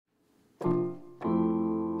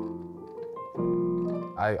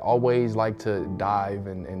I always like to dive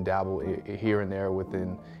and dabble here and there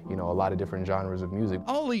within, you know, a lot of different genres of music.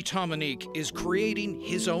 Ollie Dominique is creating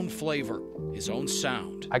his own flavor, his own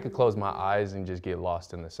sound. I could close my eyes and just get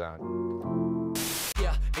lost in the sound.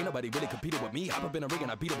 Yeah, ain't nobody really competing with me. Hop up in a rig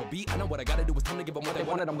and I beat up a beat. I know what I gotta do is time to give them what they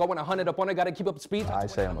wanted. I'm going 100 up on it, gotta keep up the speed. I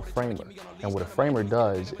say I'm a framer, and what a framer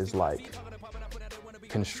does is like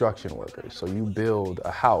construction workers. So you build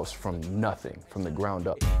a house from nothing, from the ground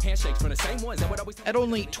up. At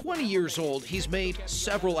only 20 years old, he's made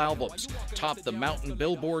several albums, topped the Mountain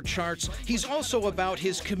Billboard charts. He's also about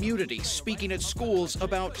his community, speaking at schools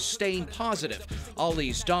about staying positive.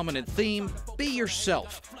 Ollie's dominant theme, be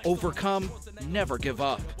yourself, overcome, never give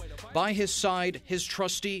up. By his side, his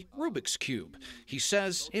trusty Rubik's Cube. He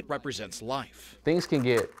says it represents life. Things can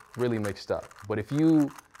get really mixed up, but if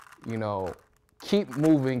you know, keep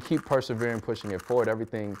moving, keep persevering, pushing it forward,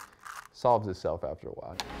 everything solves itself after a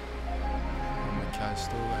while.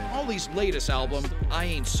 Ollie's latest album, I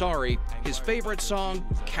Ain't Sorry, his favorite song,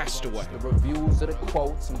 Castaway. The reviews of the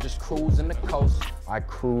quotes, I'm just cruising the coast. I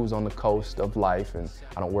cruise on the coast of life, and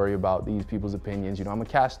I don't worry about these people's opinions. You know, I'm a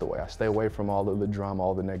castaway. I stay away from all of the drama,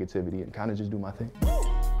 all the negativity, and kind of just do my thing.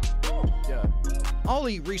 Yeah.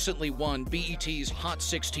 Ollie recently won BET's Hot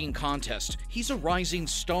 16 contest. He's a rising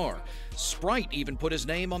star. Sprite even put his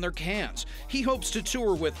name on their cans. He hopes to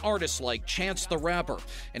tour with artists like Chance the Rapper.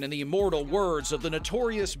 And in the immortal words of the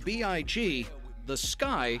notorious B.I.G., the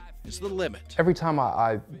sky is the limit. Every time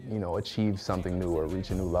I you know, achieve something new or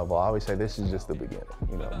reach a new level, I always say this is just the beginning,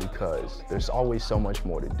 you know, because there's always so much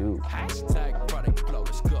more to do.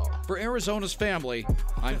 For Arizona's Family,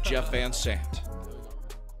 I'm Jeff Van Sant.